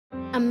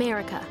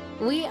America.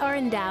 We are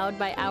endowed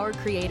by our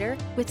Creator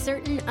with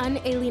certain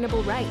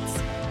unalienable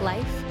rights: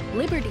 life,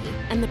 liberty,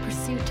 and the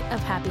pursuit of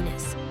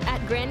happiness.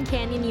 At Grand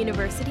Canyon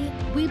University,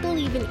 we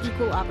believe in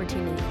equal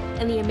opportunity,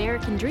 and the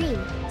American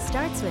dream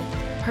starts with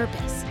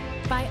purpose.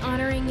 By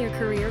honoring your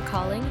career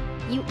calling,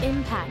 you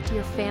impact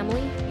your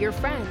family, your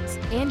friends,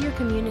 and your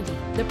community.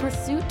 The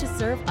pursuit to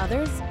serve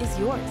others is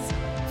yours.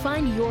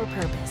 Find your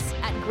purpose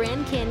at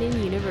Grand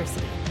Canyon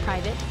University.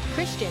 Private,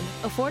 Christian,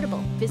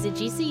 affordable. Visit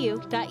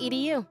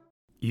gcu.edu.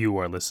 You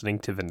are listening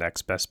to the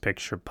Next Best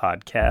Picture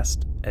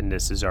podcast, and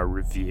this is our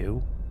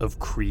review of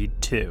Creed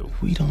 2.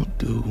 If we don't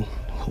do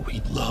what we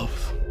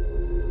love,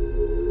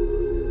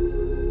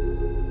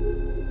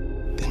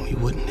 then we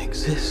wouldn't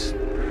exist.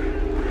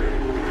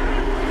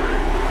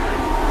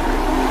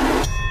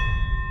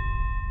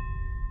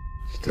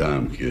 It's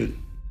time, kid.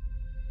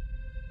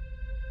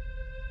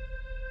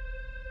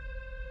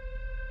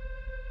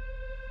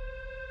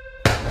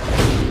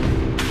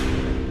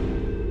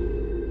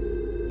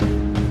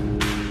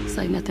 It's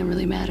like nothing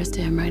really matters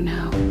to him right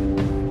now,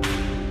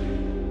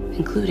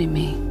 including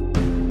me.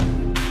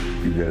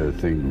 You gotta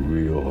think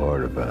real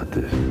hard about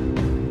this.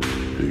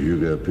 You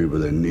got people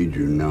that need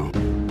you now.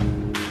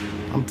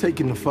 I'm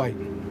taking the fight.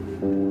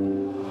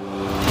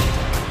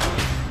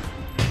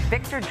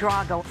 Victor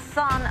Drago,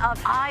 son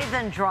of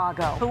Ivan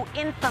Drago, who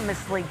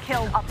infamously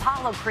killed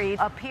Apollo Creed,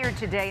 appeared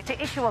today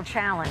to issue a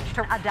challenge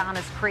to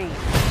Adonis Creed.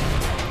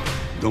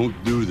 Don't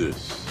do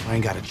this. I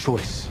ain't got a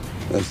choice.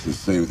 That's the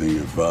same thing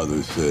your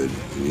father said,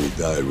 and he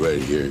died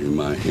right here in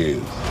my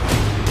hands.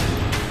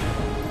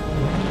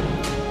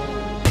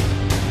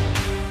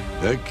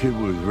 That kid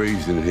was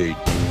raised in hate.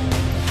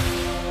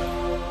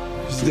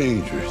 It's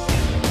dangerous.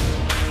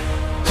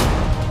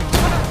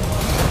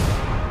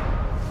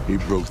 He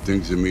broke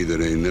things in me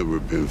that ain't never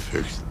been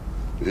fixed.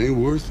 It ain't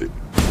worth it.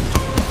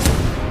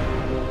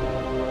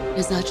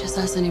 It's not just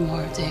us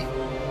anymore, Dave.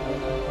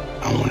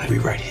 I want to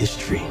rewrite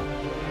history.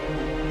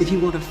 If you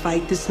want to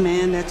fight this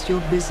man, that's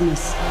your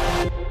business.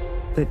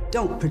 But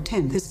don't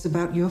pretend this is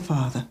about your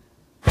father.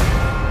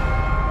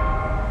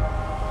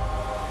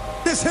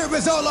 This here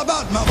is all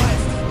about my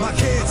wife, my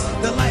kids,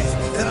 the life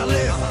that I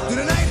live. Through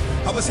the night,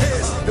 I was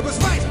his. It was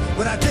right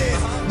what I did.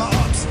 My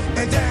ups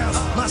and downs,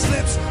 my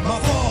slips, my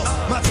falls,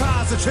 my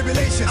trials and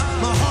tribulations,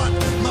 my heart,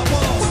 my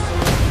walls.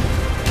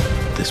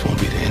 This won't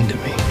be the end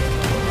of me.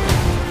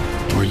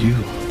 Or you.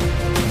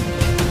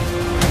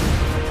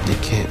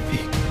 It can't be,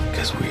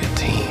 because we're a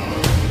team.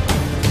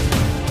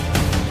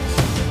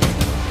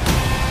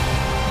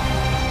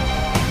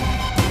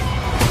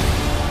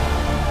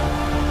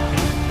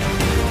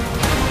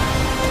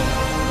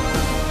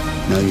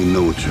 Now you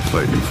know what you're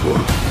fighting for.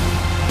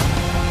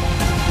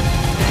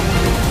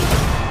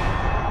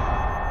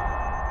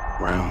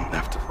 Round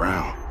after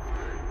round,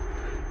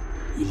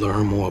 you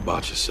learn more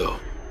about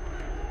yourself.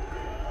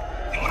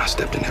 And when I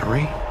stepped in that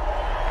ring,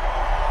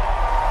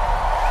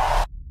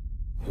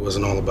 it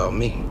wasn't all about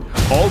me.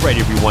 All right,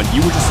 everyone,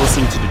 you were just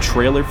listening to the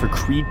trailer for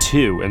Creed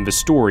 2, and the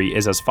story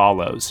is as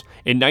follows.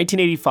 In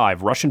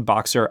 1985, Russian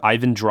boxer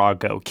Ivan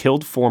Drago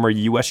killed former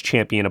U.S.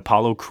 champion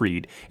Apollo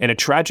Creed in a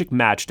tragic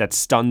match that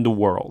stunned the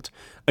world.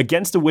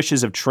 Against the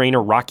wishes of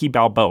trainer Rocky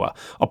Balboa,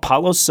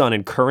 Apollo's son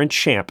and current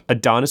champ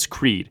Adonis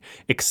Creed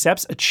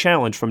accepts a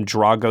challenge from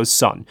Drago's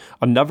son,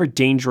 another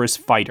dangerous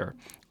fighter.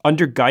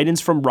 Under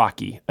guidance from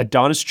Rocky,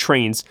 Adonis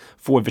trains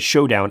for the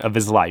showdown of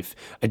his life,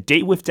 a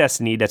date with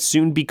destiny that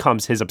soon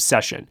becomes his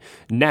obsession.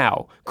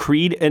 Now,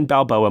 Creed and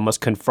Balboa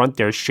must confront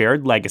their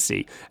shared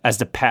legacy as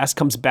the past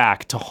comes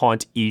back to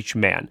haunt each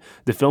man.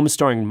 The film is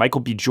starring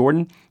Michael B.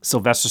 Jordan,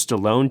 Sylvester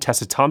Stallone,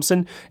 Tessa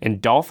Thompson,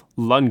 and Dolph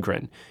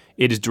Lundgren.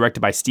 It is directed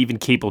by Stephen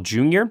Caple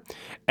Jr.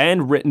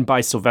 and written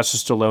by Sylvester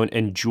Stallone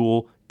and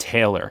Jewel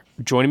Taylor.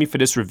 Joining me for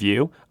this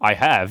review, I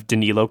have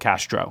Danilo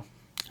Castro.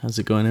 How's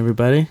it going,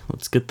 everybody?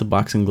 Let's get the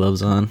boxing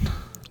gloves on.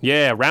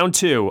 Yeah, round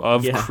 2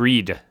 of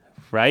Creed,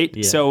 right?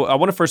 Yeah. So I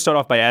want to first start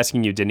off by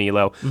asking you,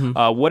 Danilo,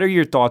 what are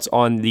your thoughts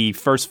on the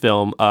first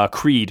film,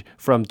 Creed,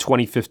 from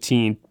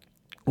 2015,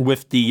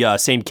 with the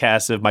same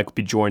cast of Michael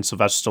B. Jordan,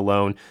 Sylvester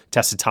Stallone,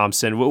 Tessa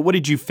Thompson? What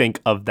did you think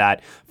of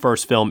that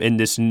first film in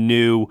this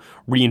new,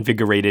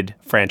 reinvigorated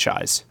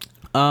franchise?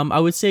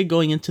 I would say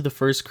going into the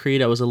first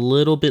Creed, I was a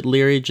little bit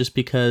leery just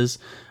because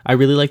I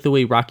really like the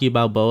way Rocky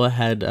Balboa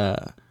had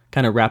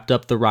kind of wrapped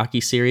up the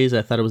Rocky series.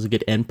 I thought it was a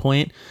good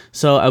endpoint.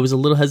 So I was a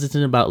little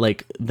hesitant about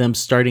like them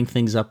starting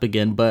things up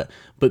again. But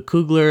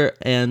Coogler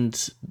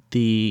and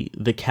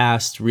the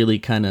cast really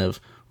kind of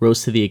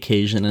rose to the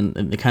occasion and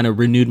they kind of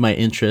renewed my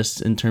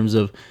interest in terms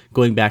of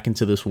going back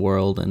into this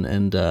world.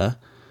 And I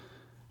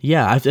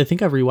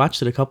think I've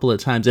rewatched it a couple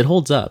of times. It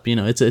holds up. You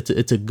know, it's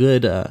a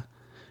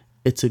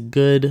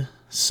good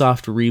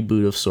soft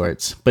reboot of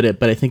sorts,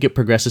 but I think it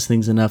progresses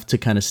things enough to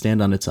kind of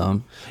stand on its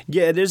own.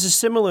 Yeah, there's a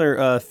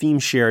similar theme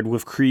shared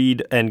with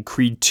Creed and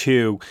Creed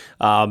 2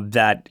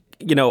 that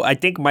I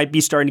think might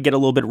be starting to get a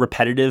little bit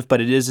repetitive, but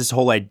it is this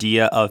whole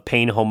idea of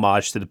paying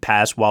homage to the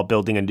past while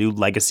building a new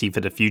legacy for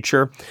the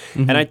future.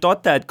 Mm-hmm. And I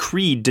thought that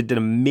Creed did an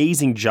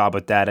amazing job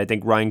with that. I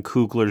think Ryan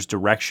Coogler's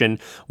direction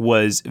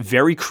was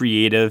very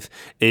creative.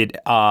 It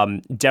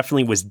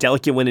definitely was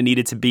delicate when it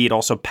needed to be. It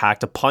also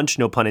packed a punch,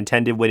 no pun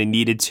intended, when it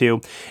needed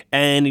to.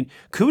 And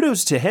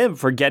kudos to him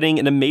for getting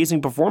an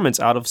amazing performance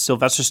out of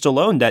Sylvester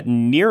Stallone that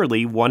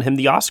nearly won him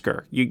the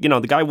Oscar.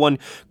 The guy won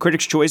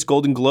Critics' Choice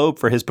Golden Globe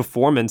for his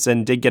performance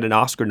and did get an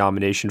Oscar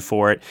nomination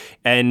for it,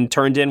 and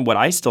turned in what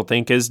I still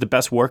think is the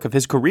best work of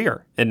his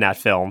career in that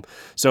film.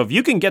 So if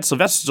you can get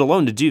Sylvester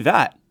Stallone to do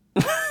that,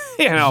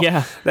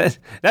 yeah,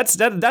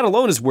 that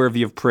alone is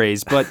worthy of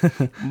praise. But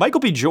Michael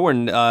B.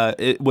 Jordan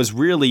it was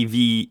really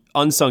the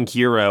unsung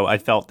hero, I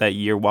felt, that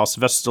year, while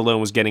Sylvester Stallone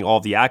was getting all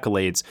the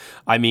accolades.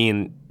 I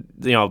mean,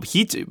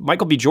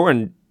 Michael B.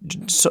 Jordan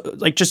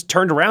just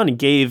turned around and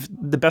gave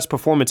the best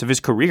performance of his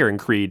career in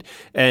Creed,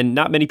 and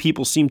not many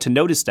people seem to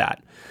notice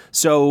that.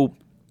 So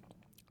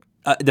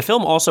the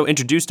film also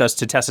introduced us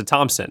to Tessa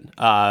Thompson,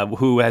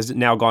 who has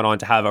now gone on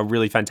to have a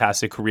really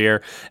fantastic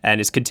career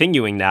and is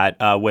continuing that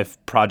with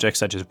projects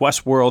such as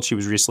Westworld. She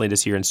was recently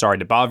this year in Sorry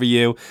to Bother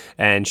You,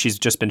 and she's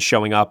just been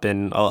showing up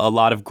in a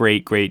lot of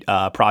great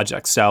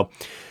projects. So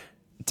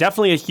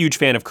definitely a huge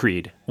fan of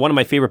Creed, one of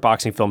my favorite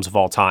boxing films of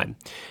all time.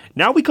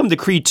 Now we come to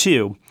Creed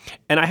 2,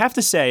 and I have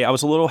to say I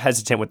was a little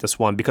hesitant with this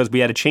one because we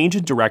had a change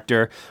in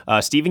director.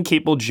 Stephen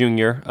Caple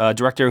Jr., a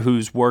director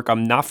whose work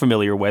I'm not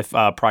familiar with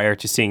prior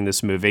to seeing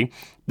this movie.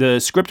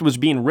 The script was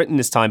being written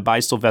this time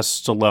by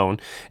Sylvester Stallone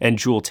and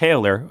Jewel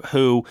Taylor,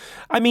 who,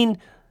 I mean,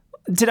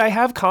 did I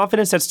have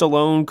confidence that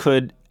Stallone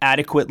could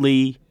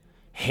adequately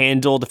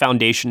handle the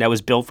foundation that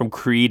was built from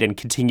Creed and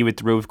continue it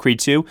through with Creed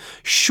 2?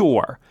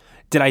 Sure.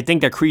 Did I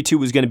think that Creed 2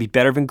 was going to be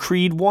better than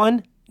Creed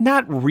 1?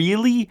 Not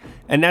really.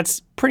 And that's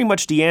pretty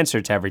much the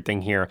answer to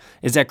everything here,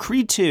 is that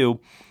Creed 2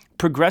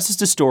 progresses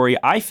the story,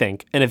 I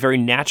think, in a very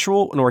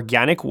natural and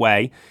organic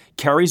way,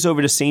 carries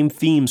over the same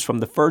themes from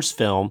the first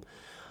film,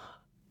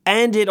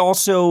 and it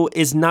also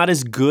is not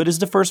as good as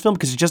the first film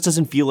because it just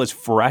doesn't feel as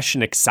fresh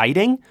and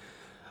exciting.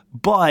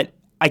 But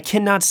I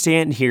cannot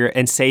stand here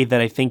and say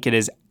that I think it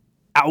is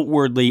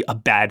outwardly a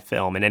bad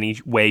film in any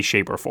way,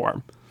 shape, or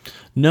form.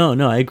 No,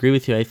 I agree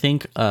with you. I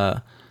think,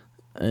 and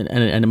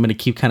I'm going to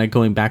keep kind of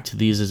going back to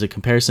these as a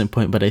comparison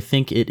point, but I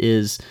think it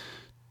is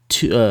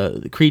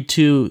Creed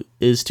 2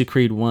 is to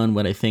Creed 1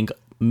 what I think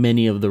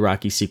many of the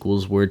Rocky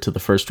sequels were to the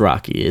first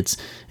Rocky. It's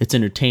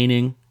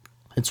entertaining,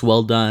 it's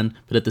well done,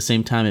 but at the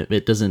same time,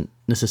 it doesn't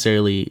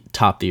necessarily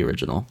top the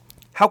original.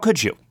 How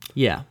could you?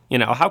 Yeah.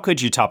 How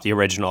could you top the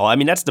original? I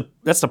mean, that's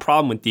the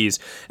problem with these.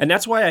 And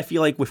that's why I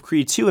feel like with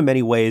Creed 2, in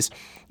many ways,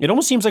 it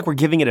almost seems like we're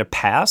giving it a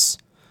pass,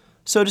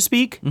 so to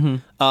speak,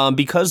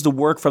 because the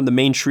work from the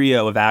main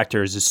trio of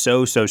actors is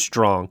so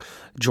strong.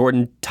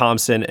 Jordan,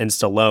 Thompson, and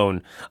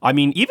Stallone. I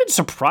mean, even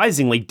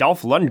surprisingly,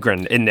 Dolph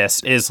Lundgren in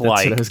this is That's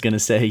what I was going to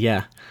say,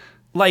 yeah.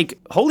 Like,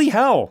 holy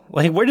hell.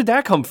 Like, where did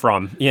that come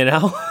from,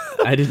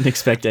 I didn't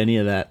expect any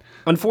of that.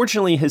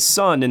 Unfortunately, his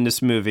son in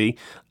this movie,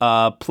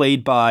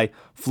 played by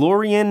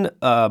Florian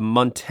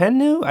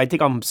Munteanu, I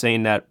think I'm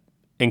saying that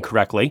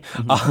incorrectly.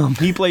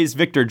 He plays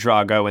Victor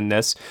Drago in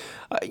this.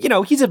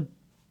 He's a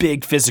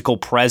big physical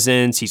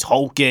presence. He's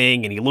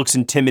hulking and he looks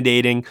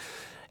intimidating.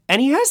 And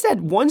he has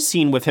that one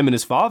scene with him and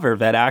his father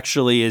that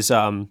actually is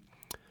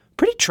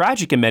pretty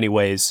tragic in many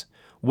ways,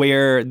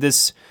 where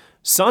this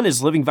son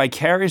is living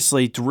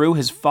vicariously through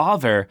his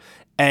father.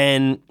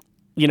 And,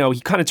 he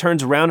kind of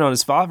turns around on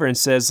his father and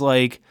says,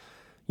 like,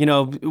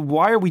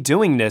 why are we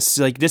doing this?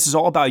 Like, this is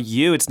all about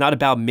you. It's not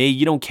about me.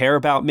 You don't care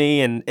about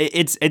me. And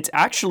it's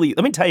actually,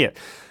 let me tell you,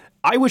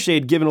 I wish they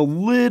had given a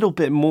little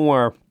bit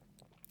more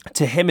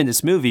to him in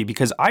this movie,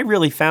 because I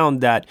really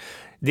found that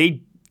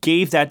they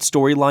gave that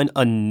storyline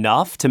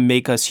enough to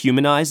make us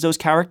humanize those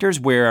characters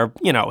where,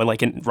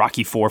 like in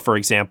Rocky IV, for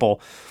example,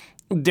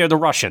 they're the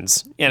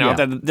Russians, they're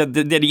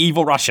the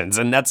evil Russians,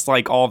 and that's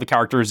like all the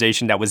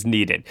characterization that was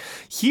needed.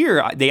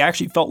 Here, they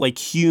actually felt like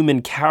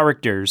human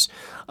characters,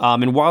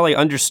 and while I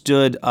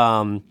understood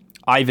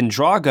Ivan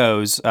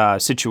Drago's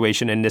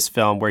situation in this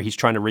film, where he's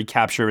trying to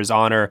recapture his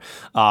honor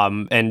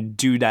and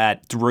do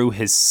that through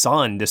his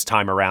son this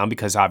time around,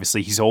 because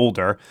obviously he's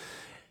older,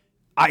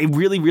 I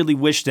really, really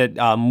wish that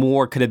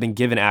more could have been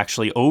given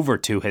actually over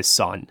to his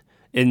son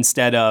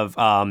instead of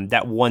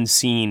that one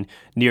scene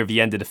near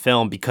the end of the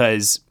film,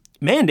 because,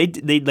 man, they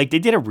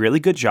did a really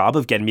good job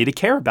of getting me to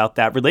care about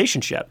that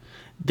relationship.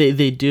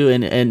 They do,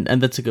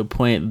 and that's a good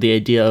point. The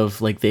idea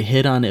of, like, they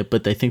hit on it,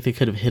 but I think they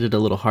could have hit it a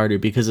little harder,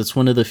 because it's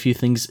one of the few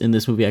things in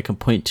this movie I can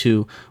point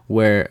to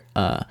where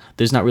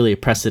there's not really a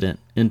precedent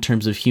in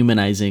terms of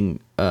humanizing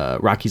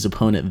Rocky's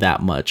opponent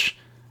that much,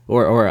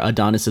 or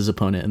Adonis's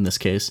opponent in this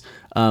case.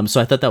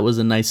 So I thought that was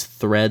a nice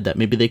thread that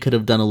maybe they could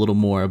have done a little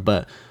more,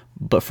 but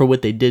for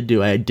what they did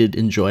do, I did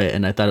enjoy it,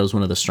 and I thought it was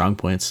one of the strong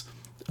points.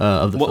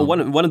 of the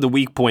film. One of the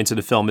weak points of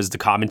the film is the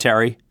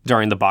commentary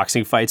during the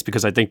boxing fights,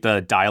 because I think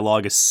the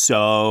dialogue is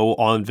so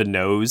on the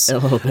nose. A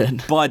little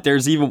bit. But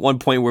there's even one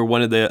point where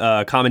one of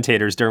the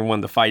commentators during one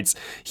of the fights,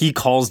 he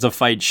calls the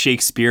fight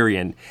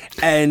Shakespearean.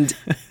 And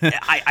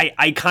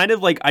I kind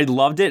of I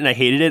loved it and I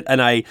hated it.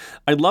 And I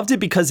loved it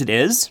because it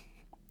is.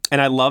 And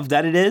I love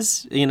that it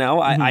is,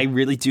 I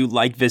really do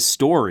like this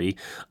story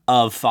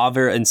of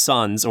father and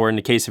sons, or in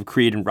the case of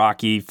Creed and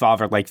Rocky,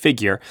 father-like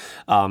figure,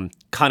 kind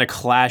of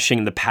clashing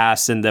in the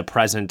past and the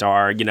present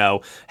are,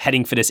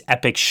 heading for this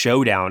epic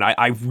showdown.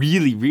 I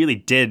really, really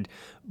did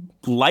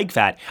like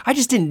that. I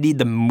just didn't need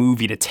the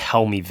movie to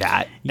tell me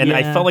that. And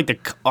I felt like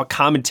the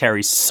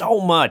commentary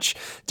so much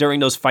during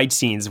those fight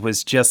scenes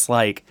was just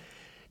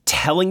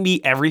telling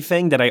me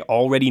everything that I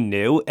already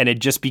knew. And it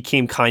just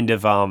became kind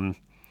of,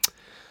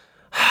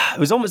 it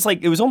was almost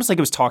like it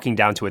was talking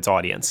down to its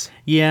audience.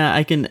 Yeah,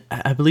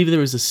 I believe there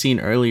was a scene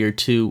earlier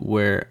too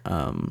where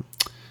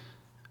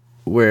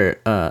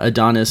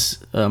Adonis,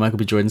 Michael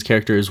B. Jordan's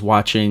character, is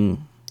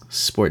watching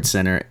Sports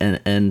Center,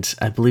 and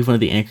I believe one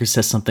of the anchors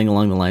says something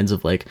along the lines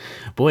of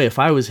boy, if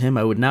I was him,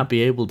 I would not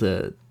be able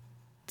to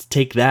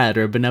take that,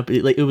 or but not be,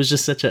 it was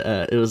just such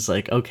a it was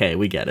okay,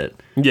 we get it.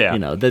 Yeah,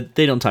 that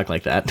they don't talk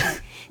like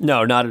that.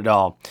 No, not at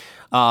all.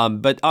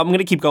 But I'm going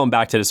to keep going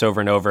back to this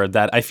over and over,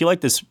 that I feel like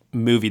this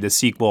movie, the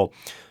sequel,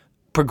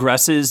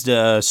 progresses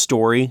the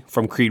story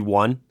from Creed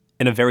 1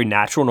 in a very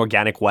natural and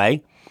organic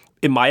way.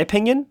 In my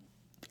opinion,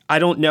 I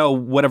don't know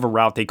whatever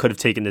route they could have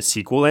taken this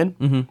sequel in.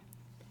 Mm-hmm.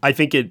 I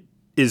think it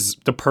is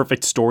the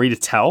perfect story to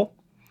tell.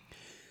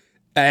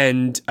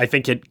 And I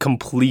think it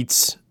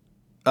completes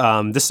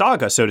the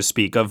saga, so to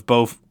speak, of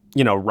both,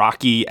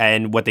 Rocky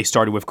and what they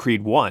started with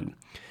Creed 1,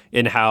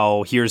 in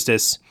how here's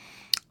this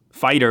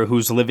fighter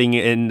who's living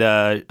in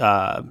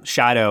the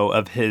shadow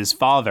of his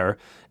father,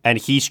 and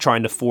he's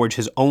trying to forge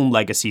his own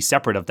legacy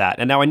separate of that.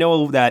 And now I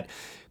know that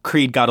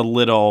Creed got a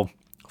little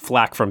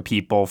flack from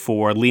people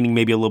for leaning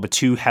maybe a little bit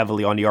too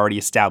heavily on the already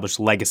established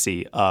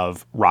legacy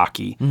of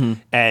Rocky,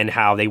 and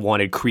how they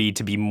wanted Creed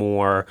to be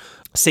more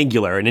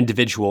singular and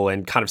individual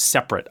and kind of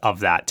separate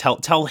of that.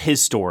 Tell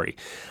his story.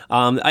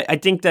 I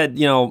think that,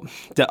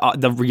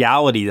 the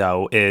reality,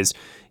 though, is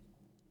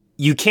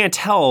you can't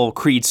tell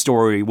Creed's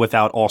story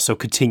without also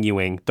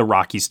continuing the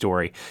Rocky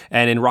story.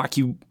 And in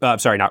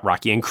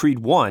in Creed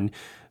 1,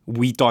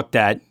 we thought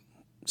that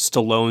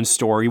Stallone's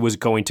story was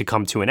going to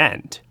come to an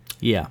end.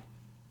 Yeah.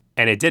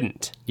 And it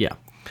didn't. Yeah.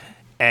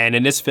 And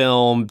in this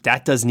film,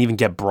 that doesn't even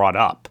get brought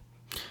up.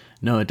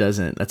 No, it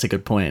doesn't. That's a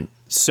good point.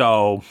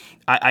 So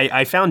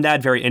I found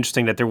that very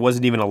interesting, that there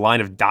wasn't even a line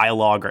of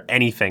dialogue or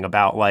anything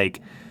about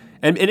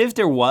and if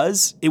there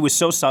was, it was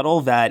so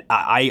subtle that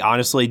I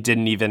honestly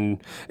didn't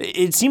even...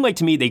 It seemed like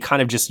to me they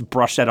kind of just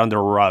brushed that under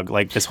a rug,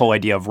 this whole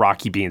idea of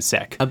Rocky being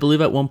sick. I believe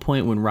at one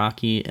point when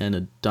Rocky and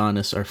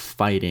Adonis are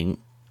fighting,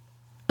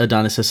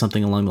 Adonis says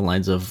something along the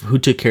lines of, "Who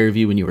took care of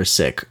you when you were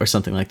sick?" or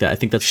something like that. I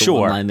think that's the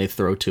one line they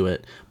throw to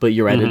it. But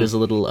you're right, it is a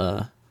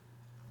little...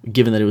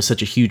 given that it was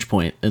such a huge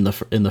point in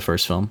the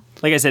first film.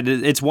 Like I said,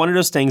 it's one of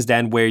those things,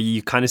 Dan, where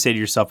you kind of say to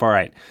yourself, all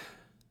right,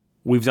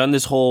 we've done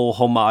this whole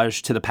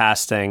homage to the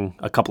past thing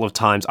a couple of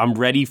times. I'm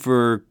ready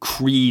for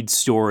Creed's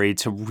story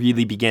to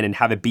really begin and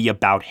have it be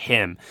about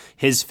him,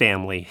 his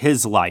family,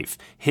 his life,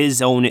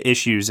 his own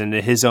issues, and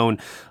his own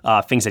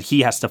things that he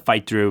has to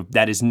fight through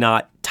that is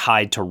not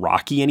tied to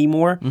Rocky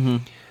anymore. Mm-hmm.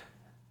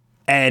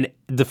 And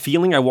the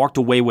feeling I walked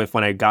away with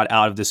when I got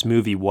out of this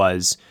movie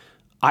was,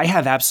 I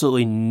have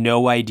absolutely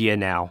no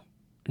idea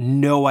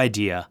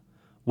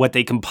what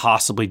they can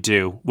possibly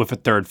do with a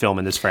third film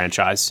in this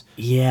franchise.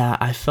 Yeah,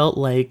 I felt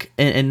like,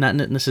 and not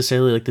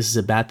necessarily this is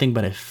a bad thing,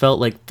 but I felt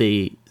like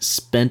they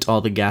spent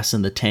all the gas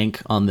in the tank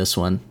on this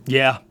one.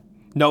 Yeah.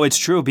 No, it's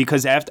true,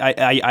 because after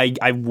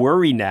I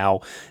worry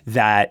now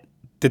that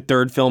the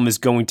third film is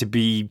going to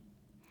be,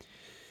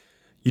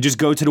 you just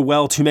go to the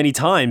well too many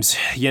times,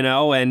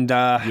 and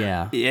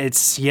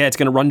it's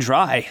going to run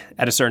dry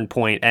at a certain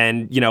point,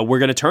 and we're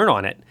going to turn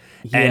on it.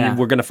 Yeah. And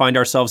we're going to find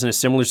ourselves in a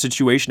similar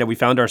situation that we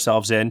found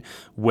ourselves in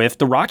with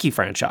the Rocky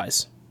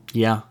franchise.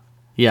 Yeah.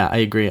 Yeah, I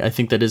agree. I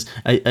think that is...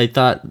 I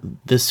thought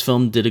this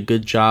film did a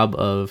good job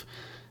of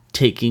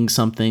taking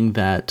something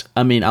that...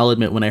 I mean, I'll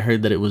admit, when I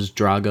heard that it was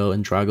Drago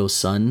and Drago's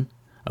son,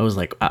 I was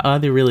like, are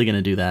they really going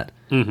to do that?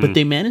 Mm-hmm. But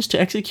they managed to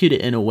execute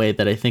it in a way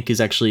that I think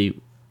is actually,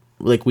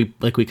 like we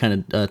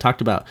kind of talked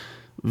about,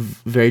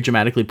 very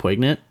dramatically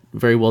poignant,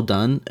 very well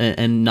done,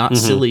 and not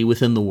silly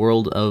within the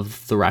world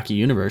of the Rocky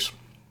universe.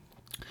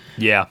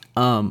 Yeah.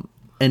 And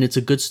it's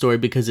a good story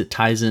because it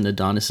ties in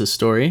Adonis's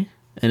story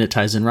and it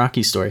ties in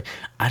Rocky's story.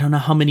 I don't know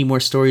how many more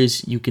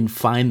stories you can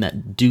find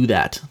that do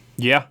that.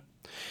 Yeah.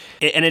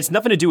 And it's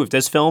nothing to do with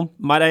this film,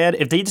 might I add.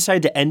 If they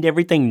decided to end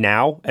everything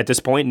now at this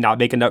point and not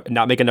make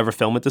another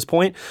film at this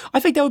point, I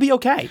think that would be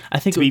okay. I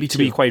think to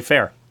be quite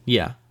fair.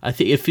 Yeah. I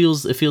think it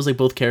feels like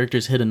both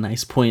characters hit a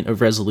nice point of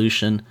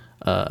resolution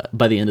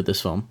by the end of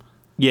this film.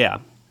 Yeah.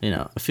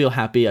 I feel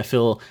happy. I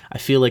feel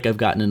like I've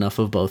gotten enough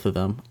of both of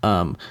them.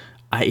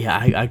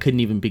 I couldn't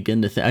even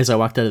begin to think. As I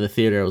walked out of the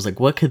theater, I was like,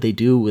 what could they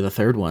do with a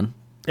third one?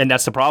 And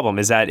that's the problem,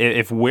 is that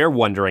if we're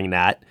wondering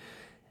that,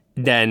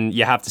 then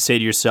you have to say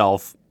to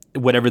yourself,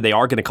 whatever they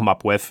are going to come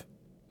up with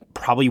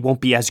probably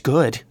won't be as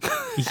good.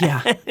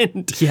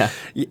 Yeah.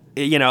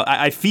 You know,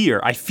 I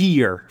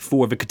fear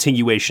for the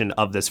continuation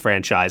of this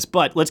franchise.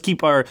 But let's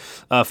keep our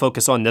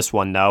focus on this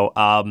one, though.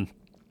 I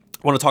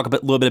want to talk a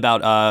little bit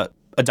about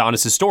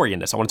Adonis' story in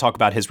this. I want to talk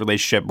about his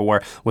relationship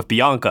more with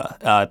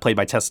Bianca, played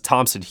by Tessa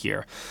Thompson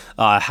here.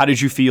 How did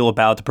you feel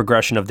about the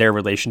progression of their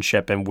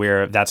relationship and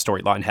where that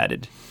storyline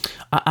headed?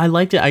 I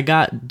liked it. I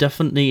got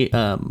definitely,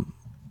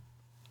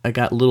 I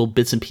got little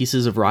bits and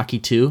pieces of Rocky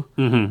 2.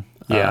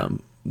 Mm-hmm. Yeah.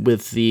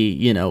 With the,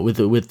 you know, with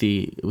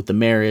the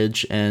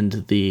marriage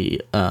and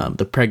the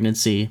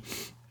pregnancy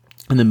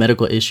and the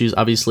medical issues.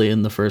 Obviously,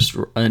 in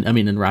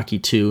in Rocky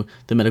 2,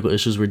 the medical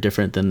issues were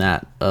different than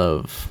that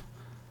of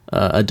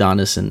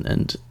Adonis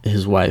and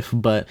his wife.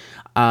 But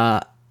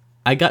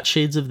I got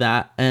shades of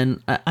that,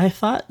 and I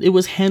thought it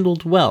was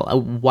handled well.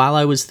 While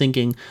I was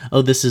thinking,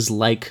 oh, this is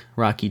like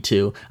Rocky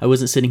 2, I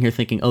wasn't sitting here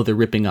thinking, oh, they're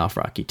ripping off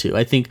Rocky 2.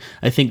 I think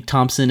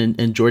Thompson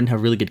and Jordan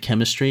have really good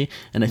chemistry,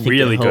 and I think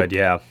really good,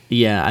 yeah.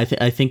 Yeah,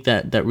 I think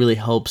that really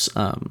helps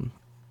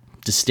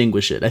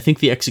distinguish it. I think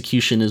the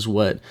execution is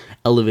what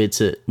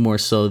elevates it more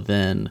so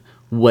than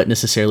what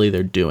necessarily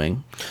they're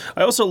doing.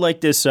 I also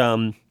like this.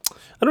 I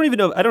don't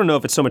know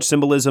if it's so much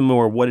symbolism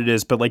or what it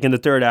is, but like in the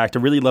third act, I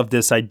really love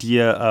this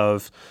idea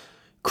of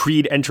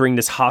Creed entering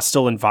this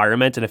hostile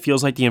environment, and it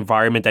feels like the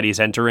environment that he's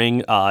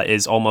entering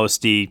is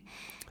almost the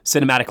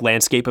cinematic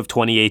landscape of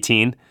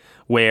 2018,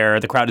 where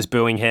the crowd is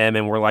booing him,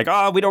 and we're like,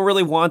 oh, we don't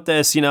really want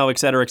this, you know, et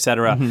cetera, et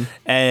cetera. Mm-hmm.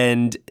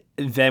 And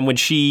then when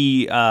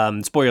she,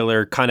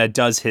 spoiler, kind of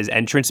does his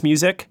entrance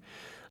music,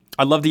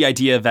 I love the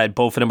idea that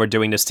both of them are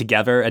doing this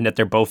together and that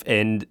they're both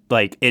in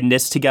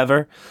this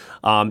together.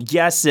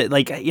 Yes,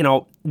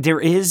 there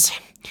is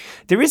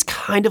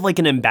kind of like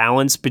an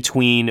imbalance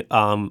between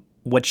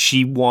what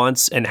she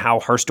wants and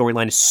how her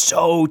storyline is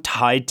so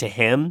tied to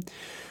him.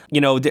 You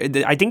know,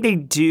 I think they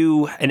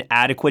do an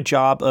adequate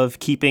job of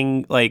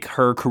keeping like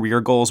her career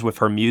goals with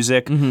her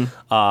music in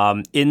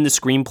the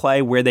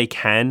screenplay where they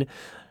can.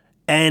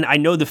 And I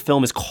know the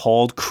film is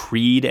called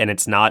Creed and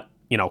it's not,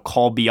 you know,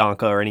 called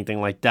Bianca or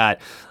anything like that.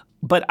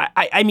 But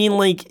I mean,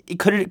 like,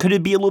 could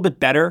it be a little bit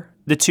better,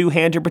 the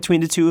two-hander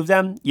between the two of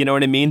them? You know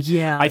what I mean?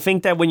 Yeah. I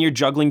think that when you're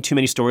juggling too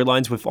many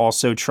storylines with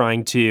also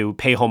trying to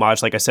pay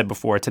homage, like I said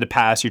before, to the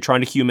past, you're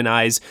trying to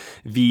humanize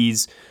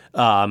these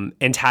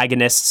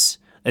antagonists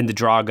and the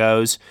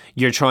Dragos.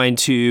 You're trying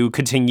to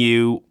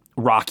continue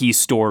Rocky's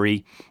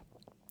story.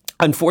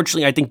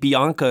 Unfortunately, I think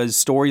Bianca's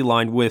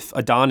storyline with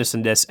Adonis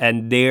in this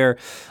and their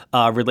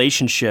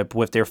relationship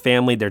with their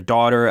family, their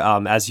daughter,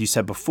 as you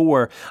said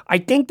before, I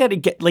think that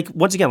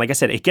once again, like I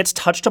said, it gets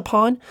touched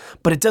upon,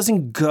 but it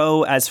doesn't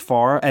go as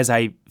far as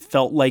I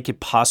felt like it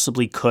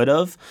possibly could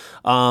have.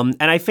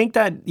 And I think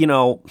that, you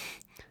know,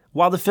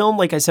 while the film,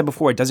 like I said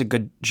before, it does a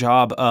good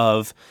job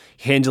of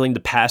handling the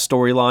past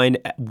storyline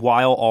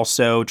while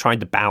also trying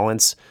to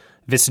balance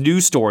this new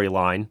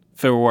storyline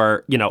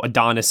for, you know,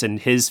 Adonis and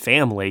his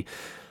family.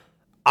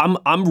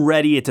 I'm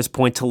ready at this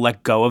point to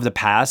let go of the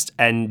past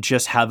and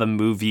just have a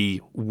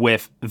movie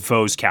with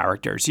those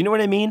characters. You know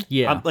what I mean?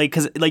 Yeah.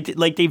 Because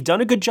they've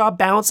done a good job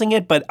balancing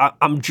it, but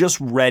I'm just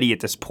ready at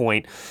this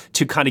point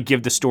to kind of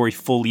give the story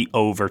fully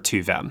over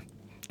to them.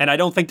 And I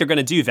don't think they're going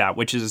to do that,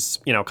 which is,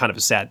 you know, kind of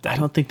a sad thing. I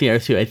don't think they are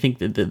too. I think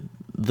that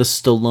the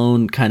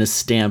Stallone kind of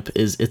stamp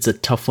it's a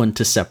tough one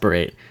to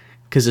separate.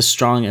 Because as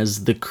strong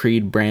as the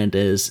Creed brand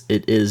is,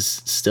 it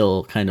is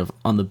still kind of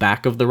on the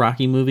back of the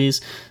Rocky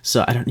movies.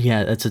 So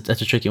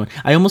that's a tricky one.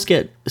 I almost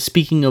get,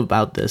 speaking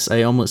about this,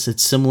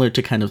 it's similar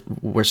to kind of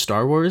where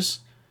Star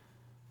Wars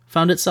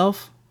found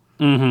itself.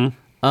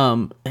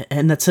 Mm-hmm.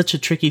 And that's such a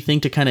tricky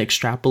thing to kind of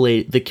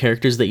extrapolate the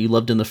characters that you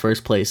loved in the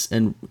first place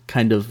and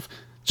kind of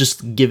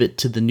just give it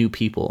to the new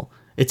people.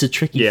 It's a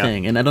tricky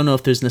thing. And I don't know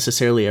if there's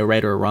necessarily a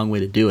right or a wrong way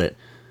to do it.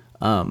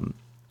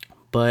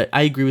 But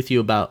I agree with you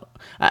about.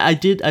 I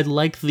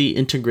like the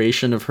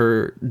integration of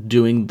her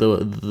doing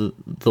the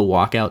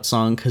walkout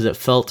song because it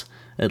felt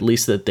at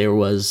least that there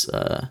was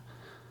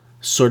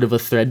sort of a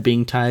thread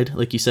being tied,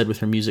 like you said, with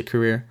her music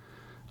career.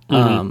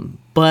 Mm-hmm.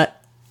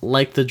 But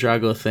like the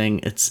Drago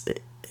thing,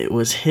 it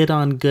was hit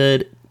on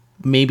good.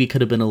 Maybe could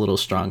have been a little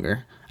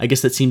stronger. I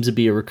guess that seems to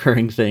be a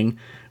recurring thing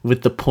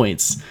with the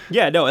points.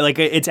 Yeah, no, like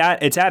it's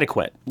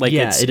adequate. Like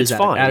it's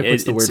fine.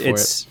 Adequate's the word for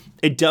it.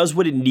 It does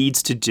what it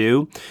needs to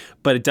do,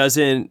 but it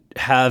doesn't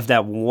have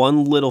that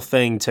one little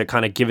thing to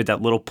kind of give it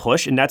that little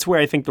push. And that's where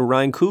I think the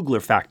Ryan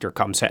Coogler factor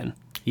comes in.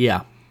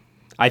 Yeah.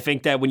 I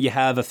think that when you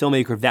have a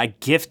filmmaker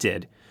that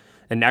gifted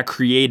and that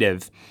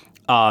creative,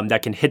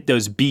 that can hit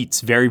those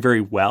beats very,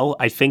 very well,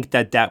 I think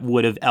that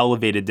would have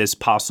elevated this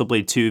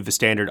possibly to the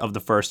standard of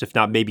the first, if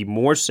not maybe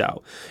more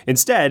so.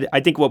 Instead, I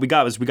think what we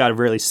got a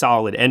really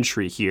solid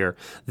entry here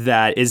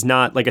that is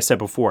not, like I said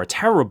before,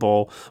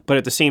 terrible, but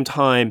at the same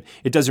time,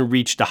 it doesn't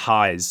reach the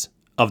highs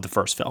of the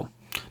first film.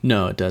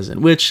 No, it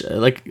doesn't. Which,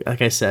 like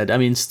I said, I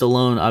mean,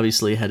 Stallone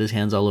obviously had his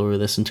hands all over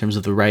this in terms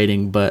of the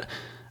writing, but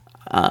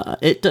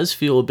It does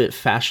feel a bit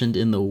fashioned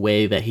in the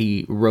way that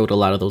he wrote a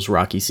lot of those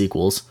Rocky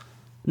sequels.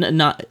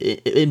 Not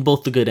in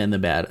both the good and the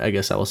bad, I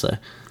guess I will say.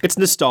 It's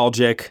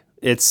nostalgic.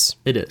 It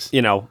is.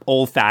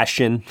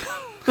 Old-fashioned.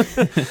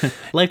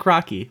 like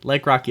Rocky at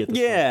this point.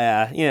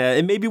 Yeah.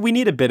 And maybe we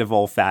need a bit of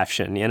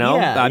old-fashioned,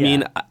 I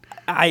mean,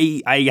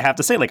 I have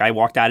to say, like, I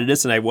walked out of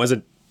this and I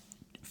wasn't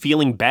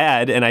feeling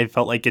bad, and I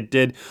felt like it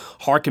did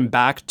harken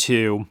back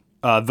to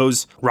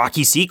those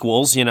Rocky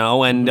sequels,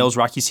 and those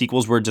Rocky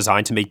sequels were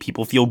designed to make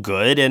people feel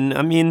good, and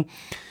I mean,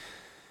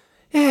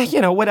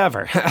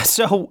 whatever.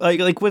 So,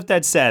 like with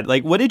that said,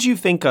 like, what did you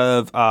think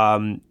of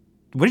the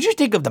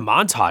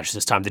montage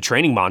this time, the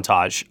training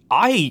montage?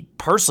 I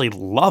personally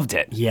loved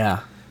it.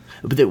 Yeah.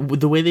 But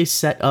the way they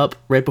set up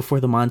right before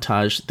the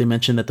montage, they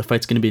mentioned that the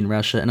fight's going to be in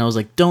Russia, and I was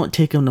like, don't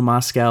take him to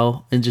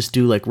Moscow and just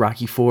do like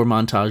Rocky IV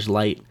montage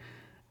light.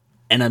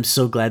 And I'm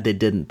so glad they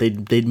didn't. They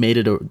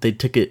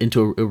took it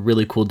into a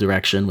really cool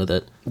direction with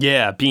it.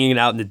 Yeah, being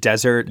out in the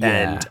desert,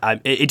 and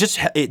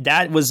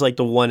that was like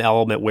the one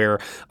element where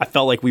I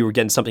felt like we were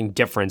getting something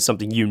different,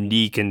 something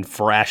unique and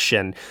fresh,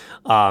 and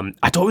I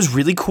thought it was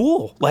really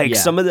cool. Like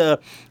some of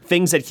the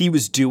things that he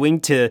was doing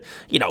to,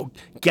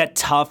 get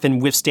tough and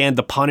withstand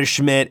the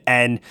punishment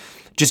and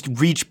just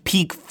reach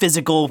peak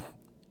physical,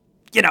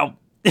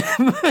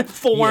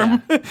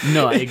 form. Yeah.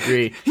 No, I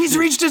agree. He's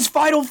reached his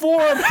final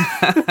form.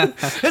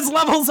 His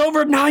level's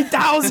over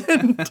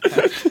 9,000.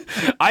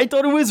 I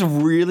thought it was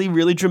really,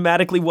 really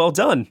dramatically well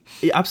done.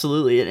 Yeah,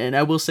 absolutely. And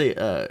I will say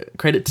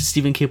credit to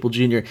Stephen Caple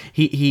Jr.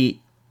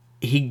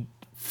 He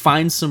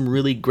finds some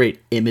really great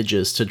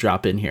images to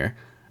drop in here,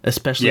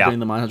 especially during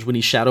the montage when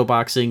he's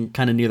shadowboxing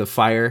kind of near the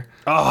fire.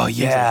 Oh,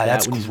 yeah,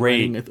 that's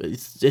great.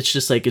 It's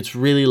just like, it's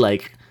really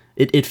like,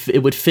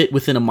 it would fit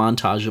within a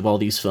montage of all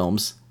these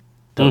films.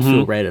 That would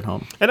feel right at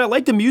home. And I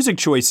like the music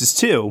choices,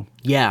 too.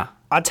 Yeah.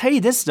 I'll tell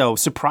you this, though.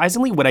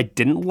 Surprisingly, what I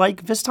didn't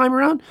like this time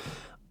around,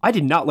 I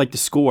did not like the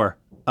score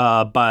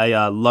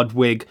by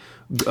Ludwig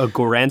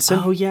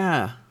Göransson. Oh,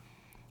 yeah.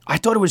 I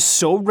thought it was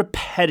so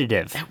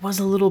repetitive. It was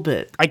a little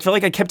bit. I feel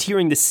like I kept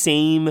hearing the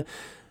same...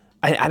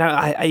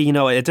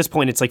 at this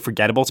point, it's like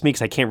forgettable to me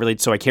because I can't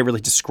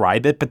really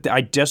describe it. But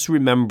I just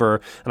remember,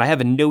 and I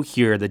have a note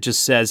here that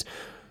just says...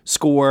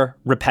 score,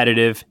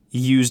 repetitive,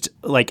 used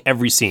like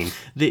every scene.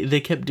 They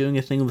kept doing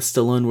a thing with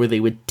Stallone where they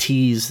would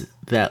tease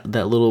that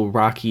little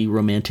Rocky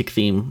romantic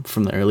theme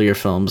from the earlier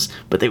films,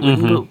 but they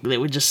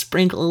would just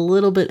sprinkle a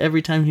little bit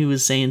every time he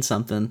was saying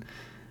something.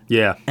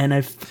 Yeah.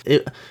 And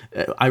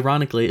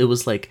ironically, it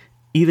was like,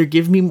 either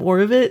give me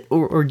more of it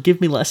or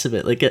give me less of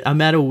it. Like, I'm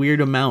at a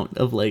weird amount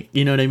of, like,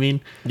 you know what I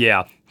mean?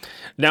 Yeah.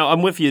 Now,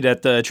 I'm with you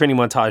that the training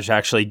montage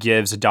actually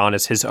gives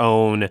Adonis his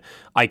own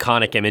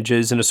iconic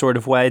images in a sort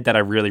of way that I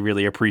really,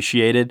 really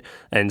appreciated.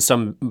 And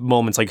some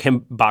moments like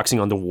him boxing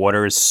on the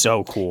water is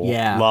so cool.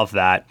 Yeah. Love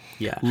that.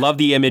 Yeah. Love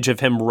the image of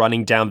him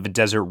running down the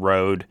desert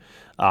road.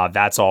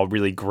 That's all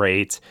really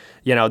great.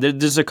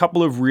 There's a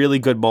couple of really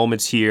good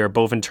moments here,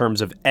 both in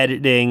terms of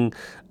editing,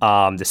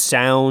 the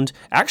sound.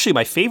 Actually,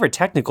 my favorite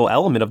technical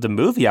element of the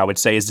movie, I would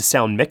say, is the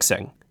sound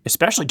mixing.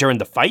 Especially during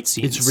the fight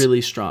scenes. It's really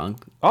strong.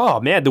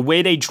 Oh, man. The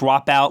way they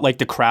drop out, like,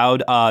 the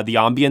crowd, the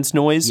ambience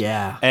noise.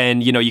 Yeah.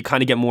 And, you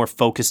kind of get more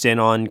focused in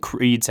on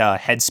Creed's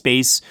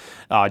headspace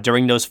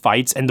during those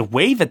fights. And the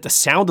way that the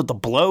sound of the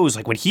blows,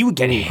 like, when he would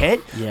get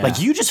hit,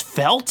 like, you just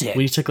felt it.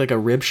 When he took, like, a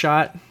rib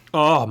shot.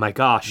 Oh, my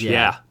gosh.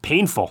 Yeah.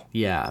 Painful.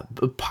 Yeah.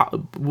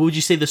 Would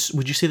you say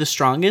the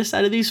strongest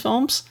out of these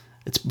films?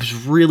 It was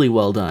really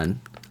well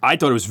done. I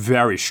thought it was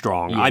very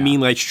strong. Yeah. I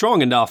mean, like,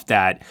 strong enough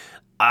that,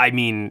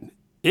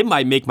 it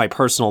might make my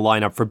personal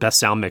lineup for best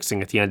sound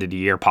mixing at the end of the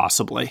year,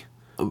 possibly.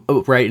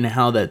 Right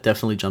now, that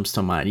definitely jumps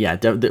to mind. Yeah,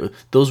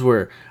 those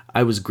were...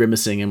 I was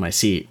grimacing in my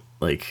seat.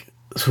 Like,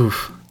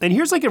 oof. And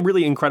here's like a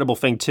really incredible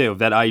thing, too,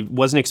 that I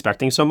wasn't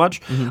expecting so much.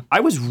 Mm-hmm.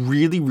 I was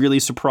really, really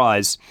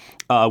surprised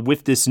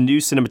with this new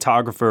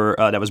cinematographer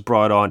that was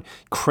brought on,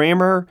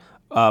 Kramer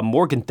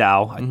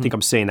Morgenthau, I think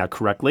I'm saying that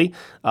correctly.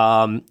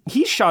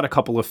 He shot a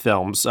couple of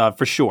films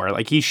for sure.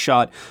 Like he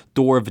shot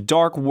Thor of the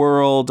Dark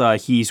World.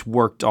 He's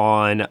worked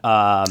on.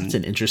 That's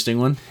an interesting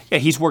one. Yeah,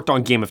 he's worked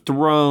on Game of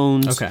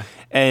Thrones. Okay.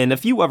 And a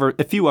few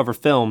other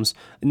films.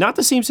 Not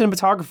the same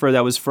cinematographer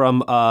that was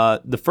from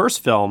the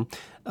first film.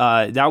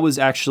 That was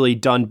actually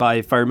done by,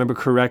 if I remember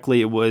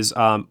correctly, it was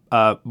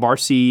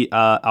Marcy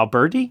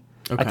Alberti.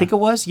 Okay. I think it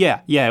was.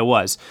 Yeah, it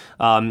was.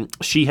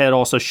 She had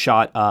also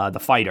shot The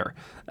Fighter.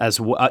 As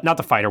not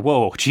The Fighter.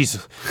 Whoa,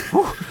 jeez.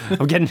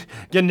 I'm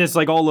getting this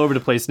like all over the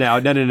place now.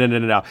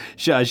 No.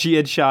 She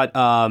had shot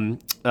the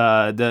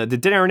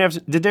Darren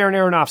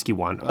Aronofsky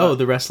one.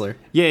 The Wrestler.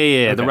 Yeah,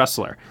 okay. The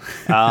Wrestler.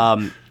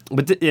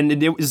 But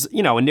it was,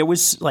 and there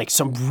was like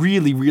some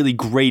really, really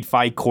great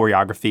fight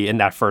choreography in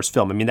that first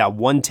film. I mean, that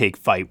one take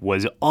fight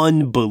was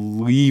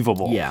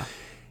unbelievable. Yeah.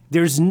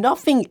 There's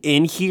nothing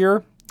in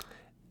here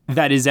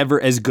that is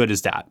ever as good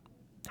as that.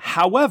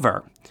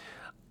 However,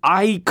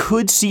 I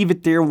could see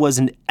that there was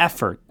an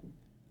effort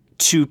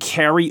to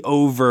carry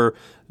over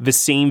the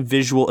same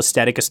visual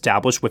aesthetic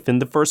established within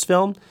the first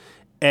film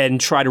and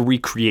try to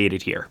recreate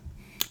it here.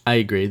 I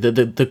agree.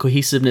 The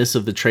cohesiveness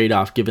of the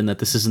trade-off, given that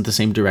this isn't the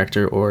same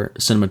director or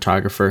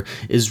cinematographer,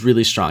 is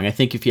really strong. I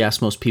think if you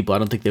ask most people, I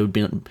don't think they would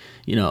be,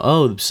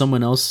 oh,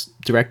 someone else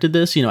directed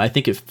this. I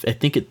think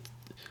it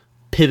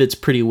pivots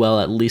pretty well,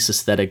 at least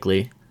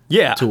aesthetically.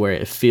 Yeah. To where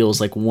it feels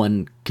like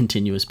one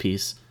continuous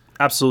piece.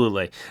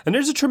 Absolutely. And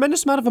there's a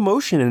tremendous amount of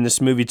emotion in this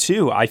movie,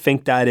 too. I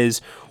think that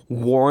is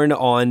worn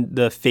on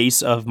the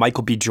face of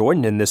Michael B.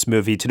 Jordan in this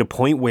movie to the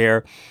point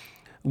where,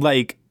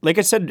 like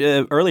I said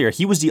earlier,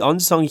 he was the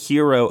unsung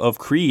hero of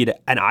Creed,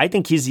 and I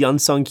think he's the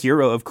unsung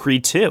hero of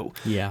Creed 2.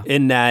 Yeah.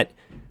 In that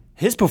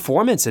his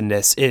performance in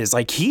this is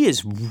like he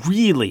is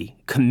really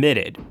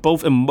committed,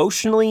 both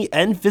emotionally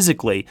and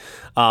physically,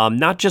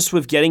 not just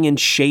with getting in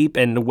shape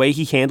and the way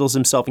he handles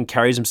himself and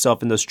carries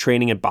himself in those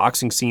training and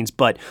boxing scenes,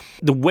 but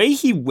the way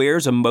he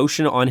wears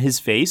emotion on his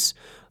face,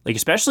 like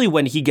especially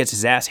when he gets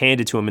his ass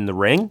handed to him in the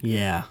ring.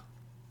 Yeah.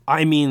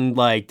 I mean,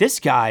 like,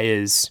 this guy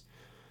is,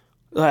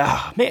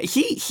 man,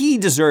 he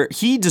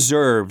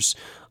deserves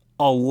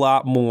a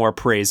lot more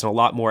praise and a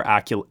lot more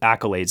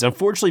accolades.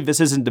 Unfortunately, this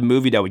isn't the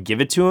movie that would give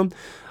it to him.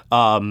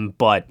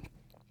 But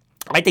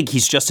I think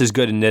he's just as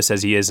good in this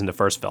as he is in the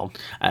first film.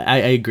 I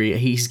agree.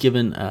 He's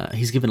given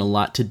a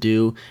lot to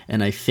do,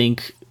 and I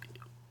think,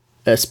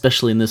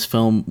 especially in this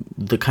film,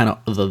 the kind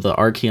of the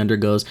arc he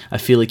undergoes, I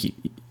feel like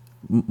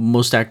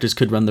most actors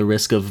could run the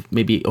risk of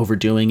maybe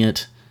overdoing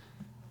it,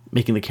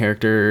 making the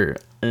character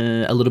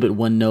a little bit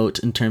one note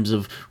in terms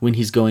of when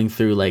he's going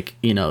through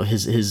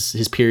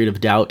his period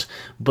of doubt.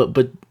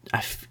 But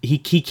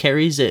he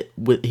carries it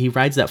with, he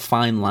rides that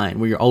fine line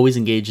where you're always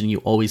engaged and you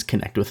always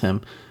connect with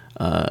him.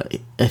 I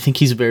think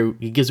he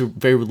gives a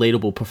very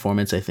relatable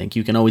performance. I think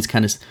you can always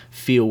kind of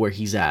feel where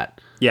he's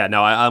at. Yeah,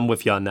 no, I'm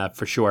with you on that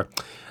for sure.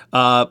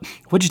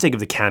 What'd you think of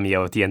the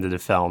cameo at the end of the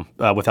film,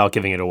 without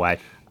giving it away?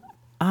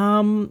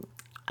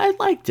 I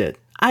liked it.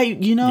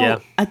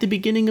 At the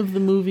beginning of the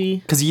movie,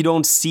 because you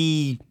don't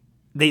see,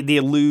 they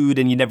allude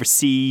and you never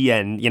see,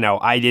 and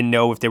I didn't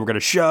know if they were going to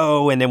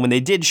show, and then when they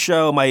did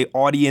show, my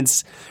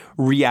audience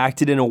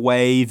reacted in a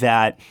way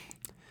that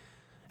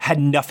had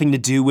nothing to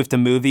do with the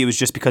movie. It was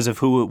just because of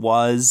who it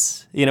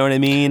was. You know what I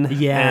mean?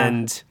 Yeah.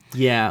 And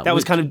yeah, that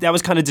was kind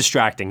of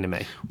distracting to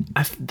me.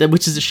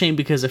 Which is a shame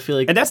because I feel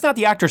like, and that's not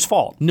the actor's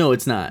fault. No,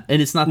 it's not,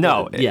 and it's not.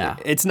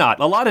 It's not.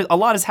 A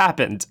lot has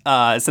happened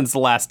since the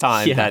last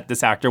time that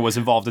this actor was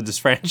involved in this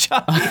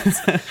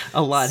franchise.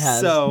 A lot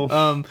has.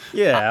 So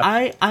yeah,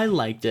 I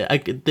liked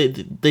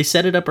it. They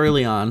set it up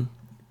early on,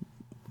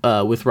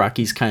 with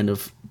Rocky's kind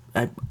of,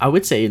 I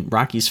would say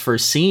Rocky's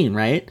first scene,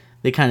 right?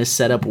 They kind of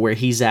set up where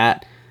he's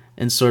at,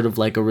 and sort of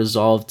like a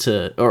resolve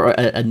to, or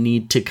a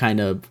need to kind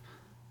of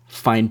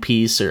find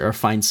peace or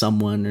find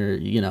someone, or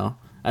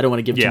I don't want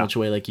to give too much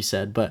away, like you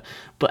said, but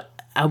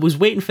I was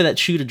waiting for that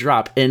shoe to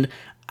drop, and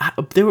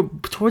they were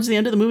towards the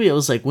end of the movie. I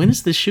was like, when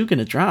is this shoe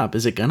gonna drop?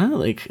 Is it gonna,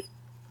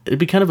 it'd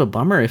be kind of a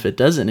bummer if it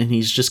doesn't, and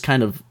he's just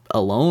kind of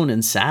alone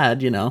and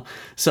sad,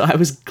 So I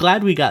was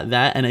glad we got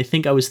that, and I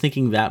think I was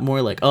thinking that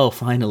more like, oh,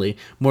 finally,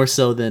 more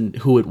so than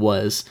who it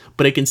was.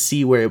 But I can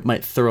see where it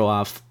might throw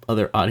off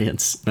other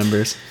audience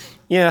members.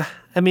 Yeah,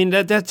 I mean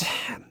that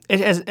it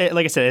has,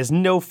 like I said, it has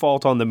no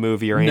fault on the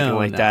movie or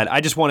anything that. I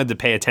just wanted to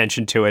pay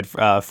attention to it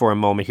for a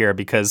moment here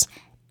because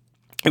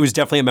it was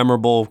definitely a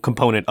memorable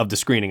component of the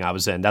screening I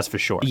was in. That's for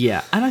sure.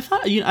 Yeah, and I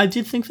thought, I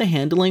did think the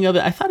handling of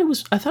it. I thought it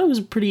was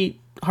a pretty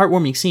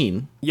heartwarming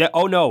scene. Yeah.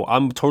 Oh no,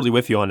 I'm totally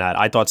with you on that.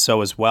 I thought so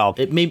as well.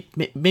 It made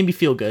me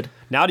feel good.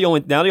 Now the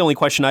only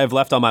question I have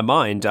left on my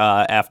mind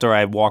after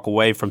I walk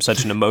away from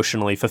such an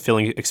emotionally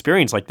fulfilling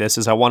experience like this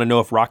is I want to know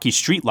if Rocky's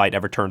streetlight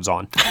ever turns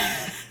on.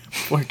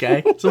 Poor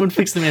guy. Someone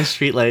fixed the man's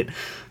streetlight.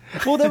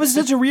 Well, that was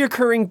such a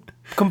reoccurring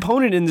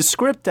component in the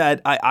script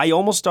that I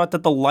almost thought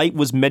that the light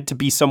was meant to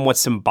be somewhat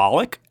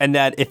symbolic, and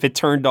that if it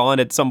turned on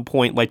at some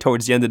point, like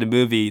towards the end of the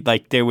movie,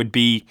 like there would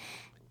be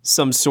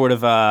some sort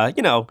of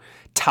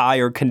tie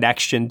or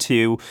connection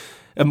to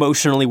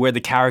emotionally where the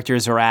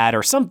characters are at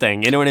or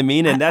something. You know what I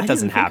mean? And that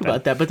doesn't happen.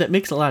 About that, but that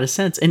makes a lot of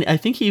sense. And I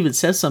think he even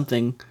says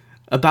something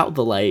about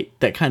the light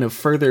that kind of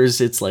furthers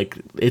its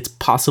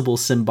possible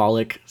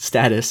symbolic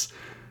status.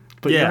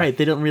 But you're right,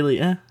 they don't really,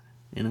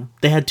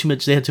 they had too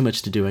much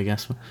to do, I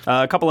guess.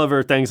 A couple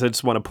other things I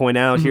just want to point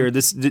out here.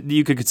 This,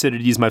 you could consider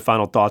these my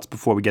final thoughts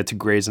before we get to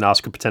grades and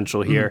Oscar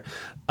potential here.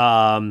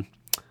 Phylicia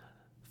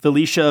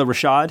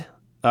Rashad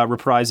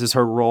reprises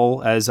her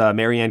role as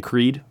Marianne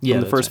Creed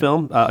from the first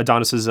film,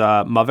 Adonis's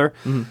mother,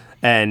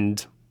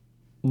 and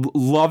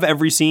love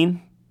every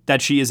scene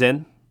that she is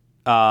in.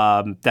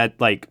 I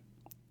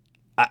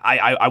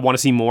want to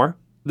see more.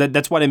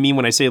 That's what I mean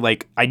when I say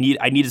I need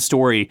a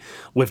story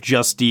with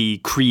just the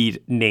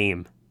Creed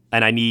name,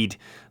 and I need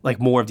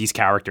more of these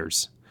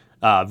characters,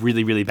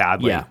 really, really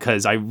badly,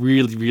 because I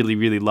really, really,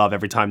 really love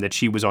every time that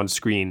she was on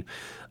screen.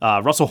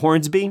 Russell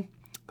Hornsby,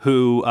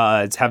 who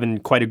is having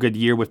quite a good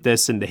year with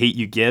this and The Hate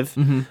U Give.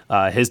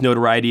 His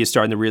notoriety is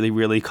starting to really,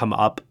 really come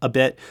up a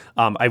bit.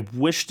 I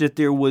wish that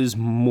there was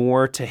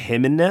more to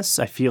him in this.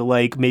 I feel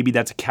like maybe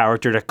that's a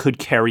character that could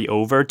carry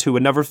over to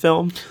another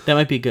film. That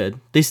might be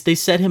good. They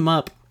set him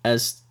up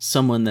as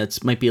someone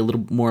that's might be a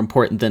little more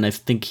important than I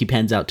think he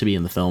pans out to be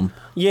in the film.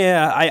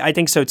 Yeah, I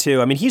think so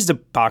too. I mean, he's the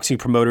boxing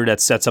promoter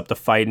that sets up the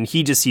fight, and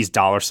he just sees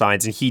dollar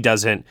signs, and he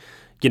doesn't,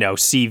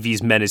 see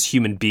these men as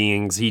human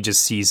beings. He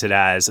just sees it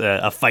as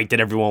a fight that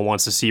everyone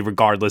wants to see,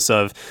 regardless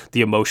of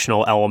the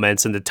emotional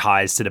elements and the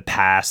ties to the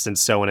past and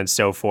so on and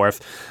so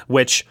forth,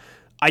 which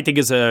I think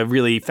is a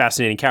really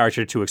fascinating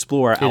character to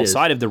explore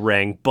outside of the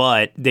ring,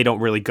 but they don't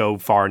really go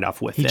far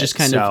enough with it. He just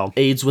kind of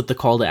aids with the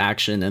call to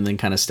action and then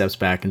kind of steps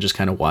back and just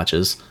kind of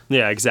watches.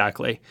 Yeah,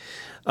 exactly.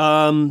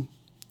 Other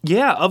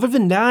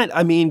than that,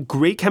 I mean,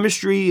 great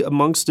chemistry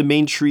amongst the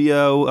main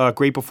trio,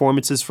 great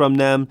performances from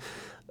them.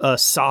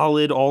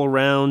 Solid all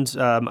around.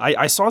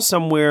 I saw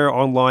somewhere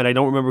online, I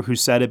don't remember who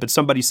said it, but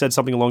somebody said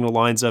something along the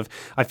lines of,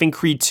 I think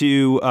Creed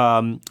 2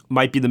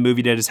 might be the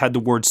movie that has had the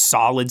word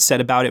solid said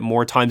about it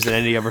more times than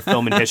any other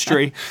film in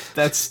history.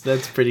 That's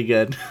pretty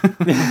good.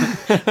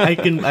 I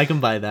can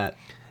buy that.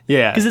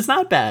 Yeah. Because it's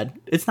not bad.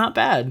 It's not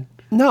bad.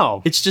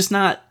 No. It's just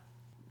not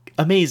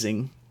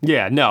amazing.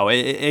 Yeah, no,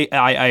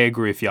 I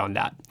agree with you on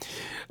that.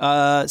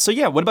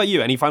 What about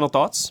you? Any final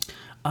thoughts?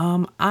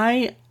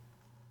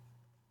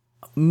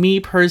 Me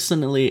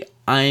personally,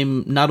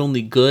 I'm not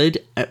only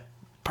good,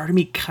 part of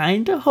me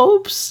kind of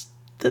hopes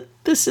that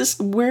this is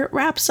where it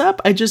wraps up.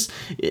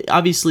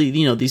 Obviously,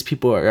 these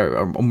people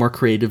are more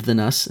creative than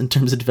us in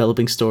terms of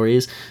developing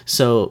stories,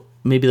 so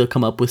maybe they'll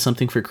come up with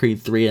something for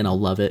Creed 3 and I'll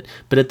love it.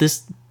 But at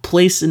this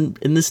place in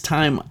this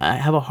time, I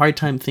have a hard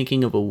time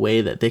thinking of a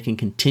way that they can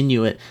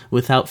continue it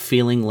without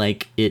feeling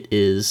like it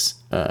is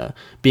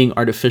being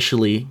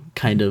artificially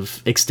kind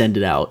of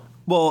extended out.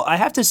 Well, I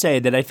have to say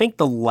that I think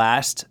the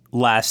last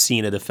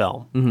scene of the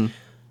film,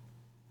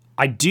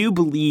 I do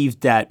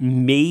believe that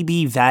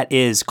maybe that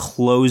is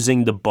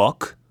closing the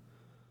book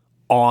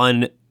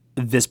on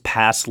this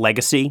past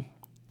legacy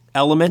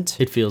element.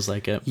 It feels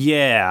like it.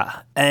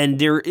 Yeah, and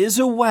there is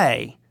a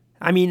way.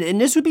 I mean, and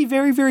this would be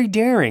very, very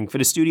daring for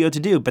the studio to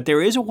do, but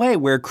there is a way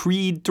where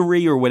Creed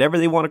 3 or whatever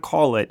they want to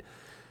call it,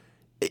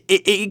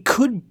 it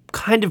could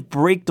kind of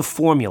break the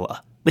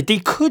formula. Like, they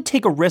could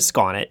take a risk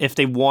on it if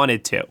they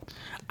wanted to.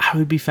 I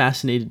would be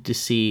fascinated to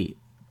see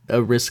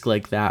a risk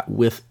like that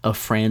with a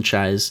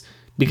franchise,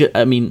 because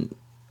I mean,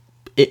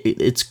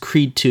 it's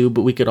Creed 2,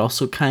 but we could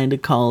also kind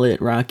of call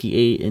it Rocky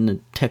 8 in a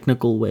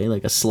technical way,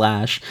 like a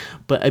slash.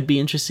 But it'd be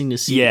interesting to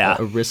see a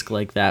risk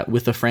like that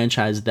with a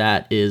franchise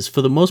that is,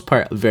 for the most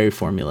part, very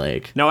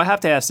formulaic. Now, I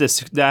have to ask this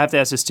too.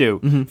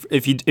 Mm-hmm.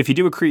 If you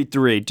do a Creed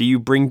 3, do you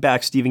bring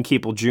back Stephen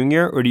Caple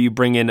Jr. or do you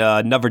bring in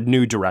another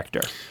new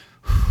director?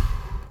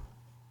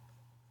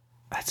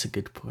 That's a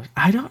good point.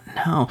 I don't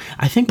know.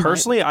 I think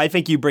personally, I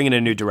think you bring in a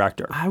new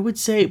director. I would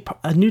say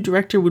a new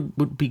director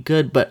would be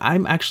good, but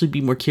I'm actually be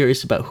more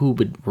curious about who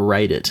would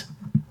write it.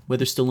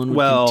 Whether Stallone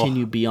would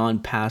continue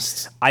beyond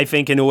past. I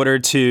think in order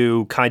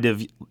to kind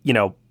of,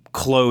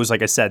 close,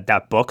 like I said,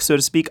 that book, so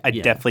to speak, I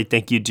definitely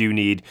think you do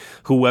need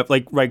whoever,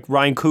 like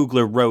Ryan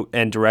Coogler wrote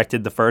and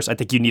directed the first. I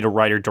think you need a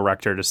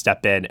writer-director to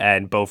step in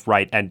and both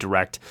write and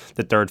direct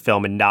the third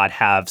film and not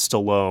have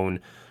Stallone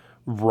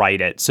write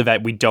it, so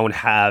that we don't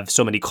have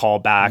so many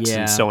callbacks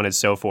and so on and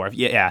so forth.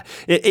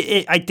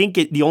 I think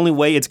the only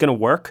way it's going to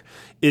work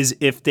is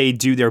if they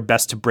do their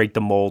best to break the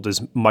mold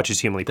as much as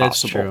humanly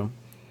possible. That's true.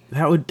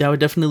 That would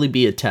definitely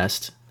be a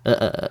test.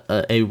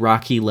 A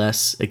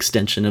Rocky-less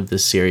extension of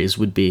this series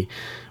would be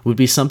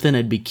something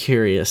I'd be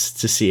curious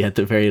to see at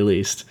the very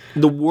least.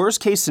 The worst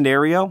case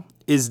scenario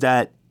is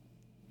that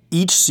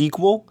each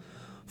sequel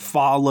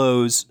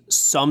follows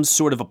some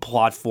sort of a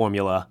plot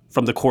formula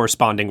from the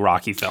corresponding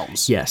Rocky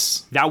films.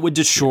 Yes. That would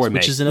destroy me.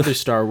 Which is another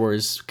Star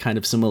Wars kind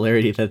of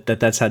similarity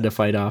that's had to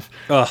fight off.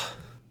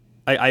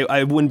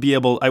 I wouldn't be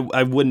able, I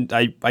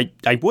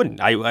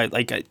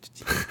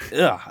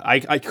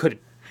couldn't.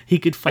 He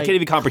could fight I can't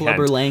even comprehend.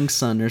 Clubber Lang's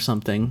son or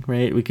something,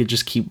 right? We could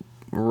just keep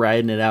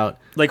riding it out.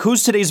 Like,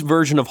 who's today's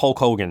version of Hulk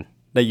Hogan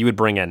that you would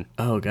bring in?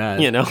 Oh, God.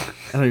 I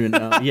don't even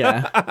know.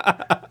 Yeah.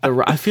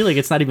 I feel like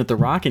it's not even The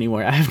Rock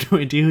anymore. I have no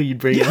idea who you'd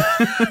bring in.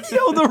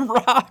 Yo,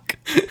 The Rock.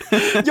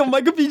 Yo,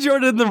 Michael B.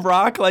 Jordan and The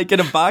Rock, like, in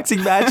a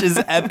boxing match is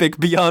epic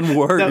beyond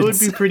words. That would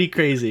be pretty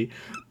crazy.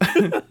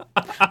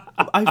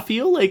 I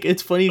feel like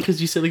it's funny because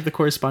you said, like, the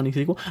corresponding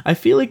sequel. I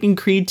feel like in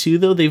Creed 2,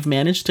 though, they've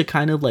managed to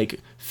kind of, like,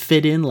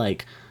 fit in,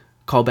 like,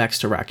 callbacks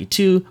to Rocky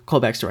 2,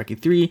 callbacks to Rocky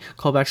 3,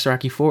 callbacks to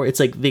Rocky 4. It's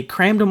like they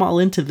crammed them all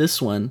into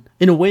this one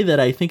in a way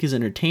that I think is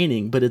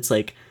entertaining, but it's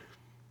like,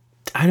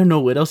 I don't know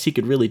what else you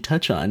could really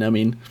touch on. I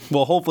mean...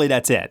 Well, hopefully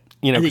that's it.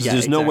 Because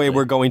there's no way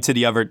we're going to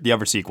the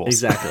other sequels.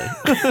 Exactly.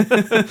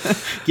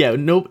 Yeah,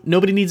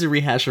 nobody needs a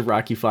rehash of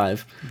Rocky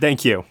 5.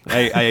 Thank you.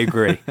 I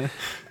agree.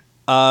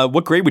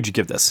 What grade would you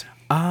give this?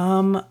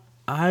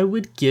 I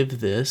would give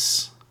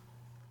this...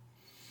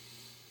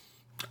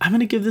 I'm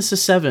going to give this a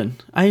 7.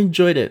 I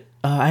enjoyed it.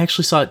 I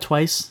actually saw it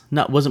twice.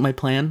 Wasn't my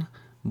plan,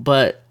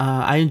 but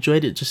I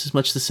enjoyed it just as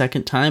much the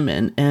second time,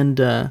 and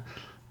I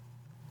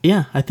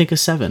think a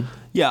 7.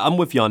 Yeah, I'm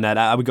with you on that.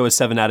 I would go a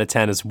 7 out of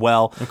 10 as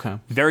well. Okay.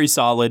 Very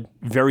solid,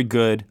 very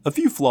good. A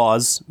few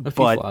flaws,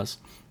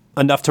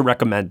 enough to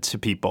recommend to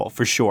people,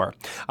 for sure.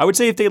 I would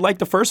say if they like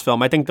the first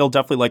film, I think they'll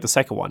definitely like the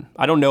second one.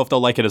 I don't know if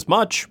they'll like it as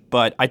much,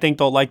 but I think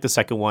they'll like the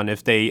second one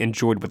if they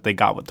enjoyed what they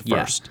got with the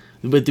first.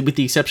 With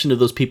the exception of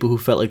those people who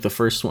felt like the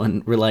first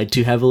one relied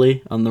too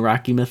heavily on the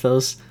Rocky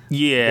mythos.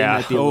 Yeah.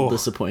 They might be a little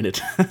disappointed.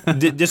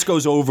 This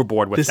goes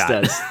overboard with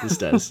that. This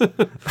does.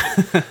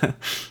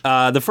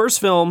 The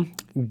first film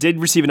did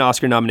receive an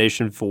Oscar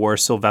nomination for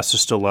Sylvester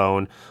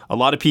Stallone. A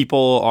lot of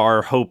people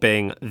are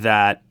hoping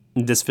that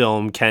this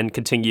film can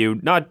continue,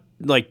 not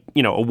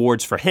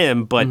awards for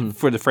him, but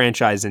for the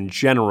franchise in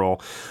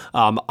general.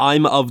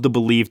 I'm of the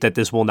belief that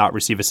this will not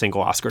receive a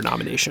single Oscar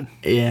nomination.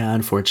 Yeah,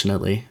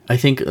 unfortunately. I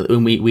think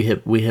when we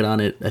hit on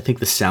it, I think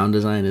the sound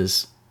design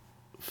is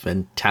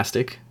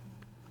fantastic.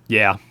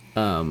 Yeah.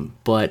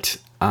 But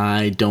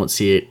I don't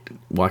see it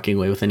walking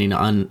away with any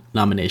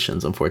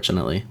nominations,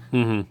 unfortunately.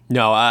 Mm-hmm.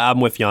 No,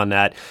 I'm with you on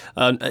that.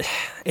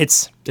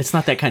 It's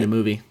not that kind of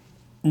movie.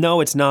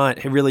 No, it's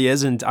not. It really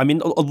isn't. I mean,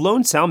 a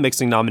lone sound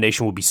mixing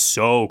nomination would be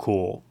so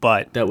cool,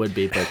 but that would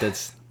be. But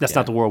that's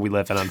not the world we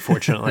live in,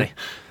 unfortunately.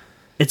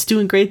 It's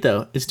doing great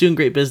though. It's doing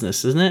great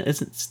business, isn't it?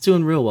 It's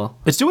doing real well.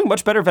 It's doing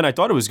much better than I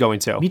thought it was going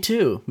to. Me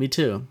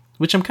too.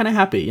 Which I'm kind of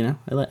happy, I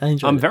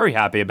enjoy. I'm very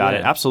happy about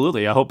it.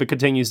 Absolutely. I hope it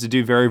continues to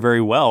do very, very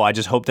well. I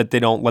just hope that they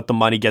don't let the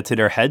money get to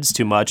their heads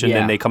too much, and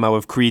then they come out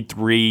with Creed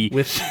 3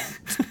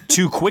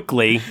 too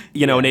quickly,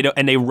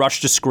 and they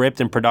rush the script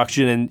and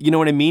production, and you know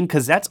what I mean?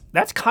 Because that's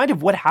kind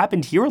of what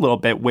happened here a little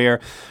bit, where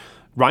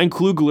Ryan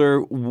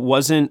Coogler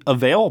wasn't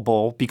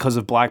available because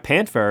of Black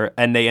Panther,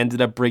 and they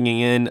ended up bringing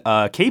in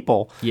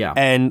Capel. Yeah.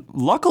 And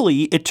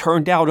luckily, it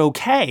turned out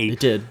okay. It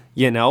did.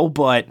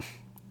 But...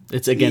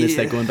 It's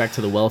like going back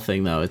to the well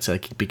thing, though. It's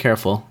like, be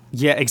careful.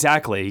 Yeah,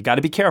 exactly. You got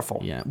to be careful.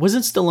 Yeah.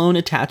 Wasn't Stallone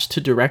attached to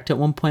direct at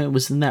one point?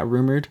 Wasn't that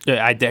rumored?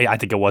 Yeah, I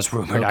think it was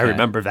rumored. Okay. I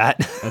remember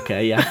that.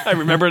 Okay, yeah. I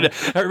remember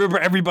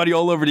everybody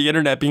all over the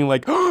internet being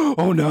like,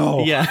 oh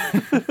no. Yeah.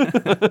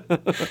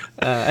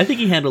 I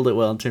think he handled it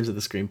well in terms of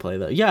the screenplay,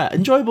 though. Yeah,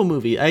 enjoyable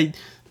movie. I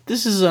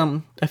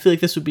feel like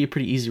this would be a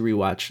pretty easy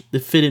rewatch.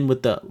 It fit in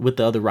with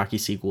the other Rocky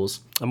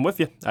sequels. I'm with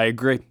you. I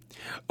agree.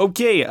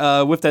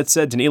 Okay, with that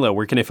said, Danilo,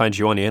 where can I find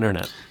you on the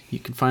internet? You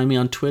can find me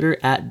on Twitter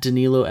at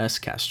Danilo S.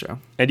 Castro.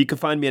 And you can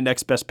find me at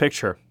Next Best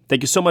Picture.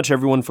 Thank you so much,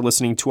 everyone, for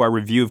listening to our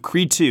review of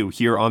Creed 2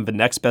 here on the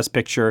Next Best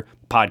Picture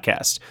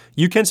podcast.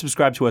 You can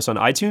subscribe to us on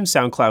iTunes,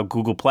 SoundCloud,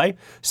 Google Play,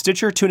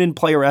 Stitcher, TuneIn,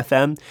 Player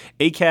FM,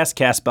 Acast,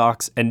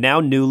 CastBox, and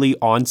now newly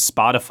on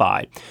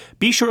Spotify.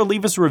 Be sure to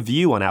leave us a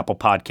review on Apple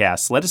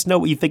Podcasts. Let us know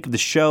what you think of the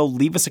show.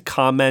 Leave us a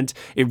comment.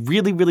 It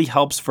really, really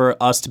helps for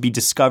us to be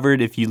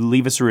discovered if you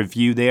leave us a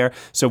review there.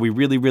 So we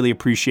really, really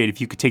appreciate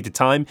if you could take the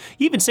time,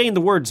 even saying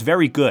the words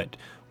very good.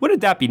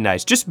 Wouldn't that be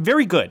nice? Just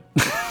very good.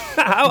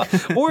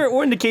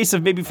 or in the case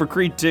of maybe for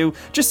Creed 2,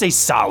 just say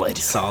solid.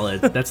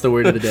 Solid. That's the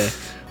word of the day.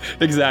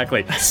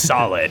 Exactly.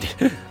 Solid.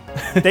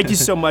 Thank you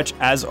so much,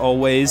 as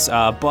always.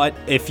 But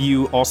if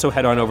you also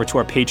head on over to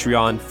our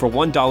Patreon, for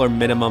 $1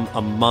 minimum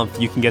a month,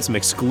 you can get some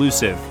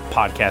exclusive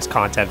podcast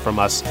content from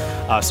us,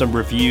 some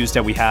reviews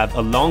that we have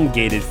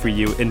elongated for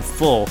you in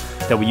full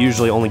that we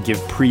usually only give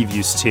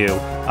previews to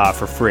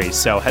for free.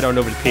 So head on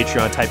over to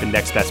Patreon, type in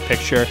Next Best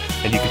Picture,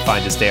 and you can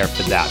find us there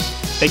for that.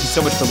 Thank you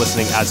so much for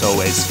listening. As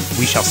always,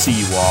 we shall see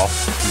you all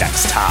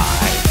next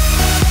time.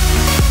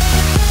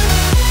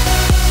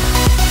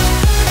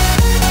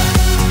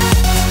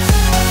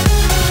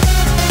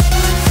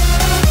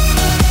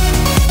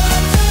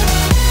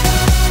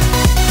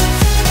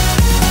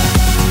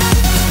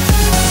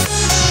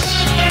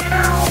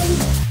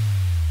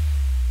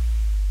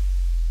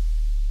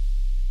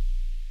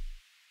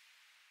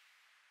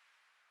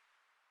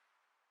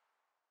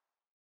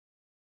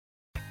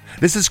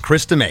 This is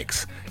Krista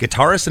Makes,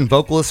 guitarist and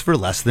vocalist for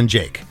Less Than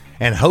Jake,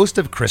 and host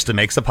of Krista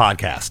Makes a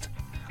Podcast,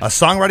 a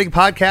songwriting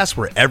podcast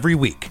where every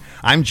week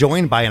I'm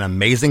joined by an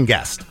amazing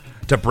guest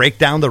to break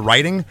down the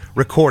writing,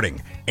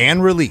 recording,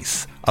 and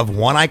release of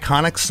one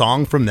iconic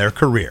song from their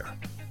career.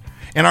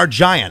 In our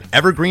giant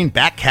evergreen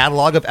back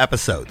catalog of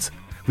episodes,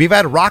 we've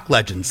had rock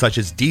legends such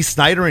as Dee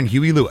Snider and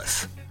Huey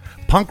Lewis,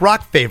 punk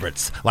rock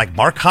favorites like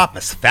Mark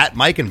Hoppus, Fat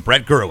Mike, and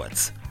Brett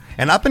Gurewitz,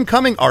 and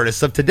up-and-coming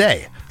artists of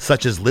today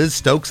such as Liz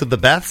Stokes of the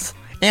Beths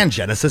and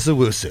Genesis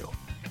Owusu.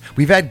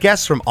 We've had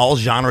guests from all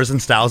genres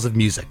and styles of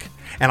music,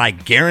 and I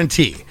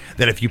guarantee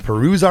that if you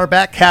peruse our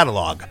back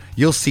catalog,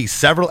 you'll see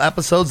several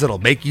episodes that'll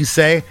make you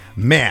say,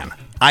 man,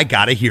 I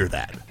gotta hear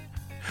that.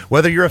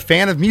 Whether you're a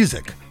fan of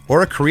music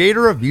or a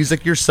creator of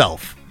music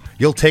yourself,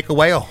 you'll take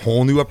away a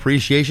whole new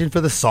appreciation for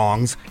the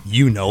songs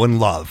you know and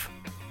love.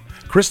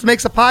 Krista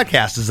Makes a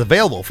Podcast is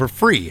available for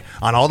free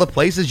on all the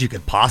places you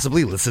could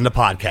possibly listen to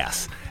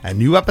podcasts, and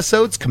new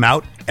episodes come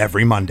out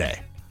every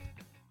Monday.